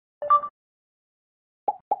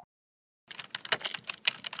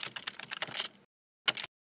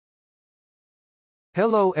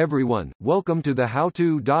Hello everyone, welcome to the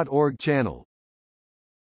howto.org channel.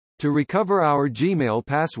 To recover our Gmail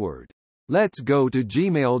password, let's go to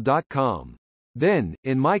gmail.com. Then,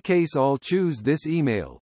 in my case I'll choose this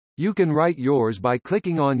email. You can write yours by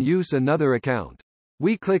clicking on Use another account.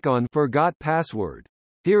 We click on Forgot Password.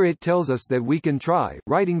 Here it tells us that we can try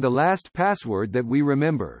writing the last password that we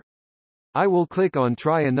remember. I will click on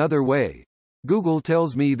Try another way. Google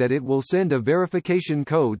tells me that it will send a verification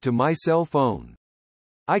code to my cell phone.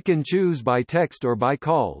 I can choose by text or by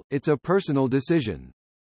call, it's a personal decision.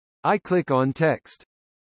 I click on text.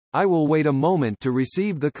 I will wait a moment to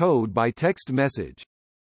receive the code by text message.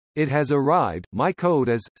 It has arrived, my code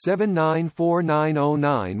is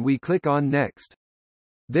 794909. We click on Next.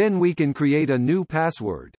 Then we can create a new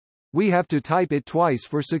password. We have to type it twice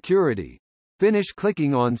for security. Finish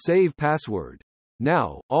clicking on Save Password.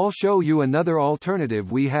 Now, I'll show you another alternative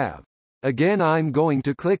we have. Again I'm going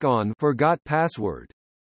to click on Forgot Password.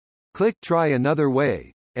 Click Try another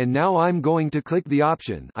way. And now I'm going to click the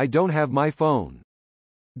option I don't have my phone.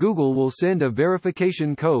 Google will send a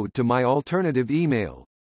verification code to my alternative email.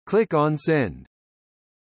 Click on Send.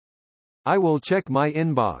 I will check my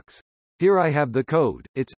inbox. Here I have the code,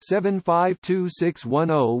 it's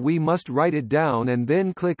 752610. We must write it down and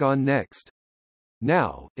then click on Next.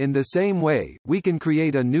 Now, in the same way, we can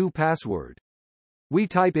create a new password. We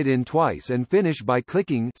type it in twice and finish by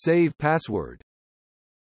clicking Save Password.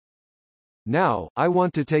 Now, I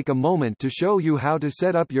want to take a moment to show you how to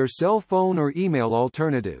set up your cell phone or email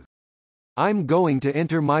alternative. I'm going to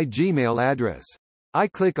enter my Gmail address. I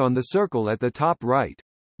click on the circle at the top right.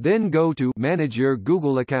 Then go to Manage your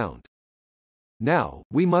Google account. Now,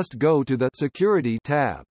 we must go to the Security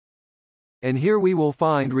tab. And here we will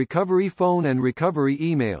find Recovery Phone and Recovery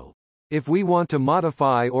Email. If we want to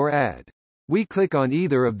modify or add, we click on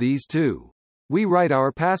either of these two. We write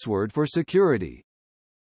our password for security.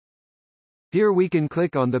 Here we can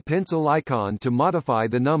click on the pencil icon to modify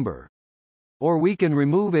the number. Or we can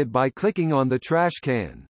remove it by clicking on the trash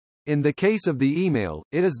can. In the case of the email,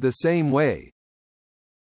 it is the same way.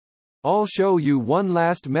 I'll show you one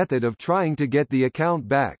last method of trying to get the account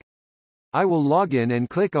back. I will log in and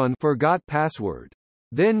click on Forgot Password.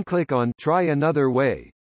 Then click on Try another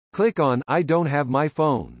way. Click on I don't have my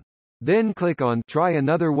phone. Then click on Try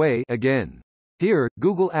another way again. Here,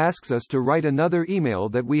 Google asks us to write another email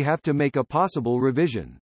that we have to make a possible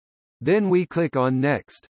revision. Then we click on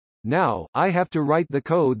Next. Now, I have to write the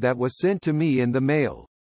code that was sent to me in the mail.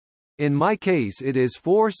 In my case it is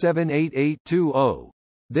 478820.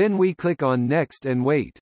 Then we click on Next and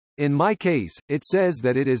wait. In my case, it says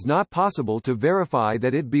that it is not possible to verify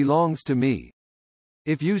that it belongs to me.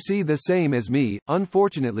 If you see the same as me,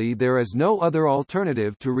 unfortunately there is no other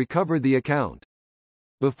alternative to recover the account.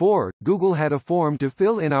 Before, Google had a form to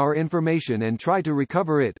fill in our information and try to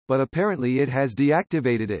recover it, but apparently it has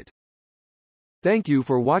deactivated it. Thank you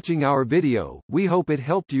for watching our video, we hope it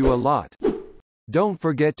helped you a lot. Don't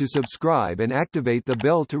forget to subscribe and activate the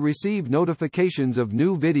bell to receive notifications of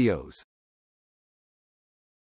new videos.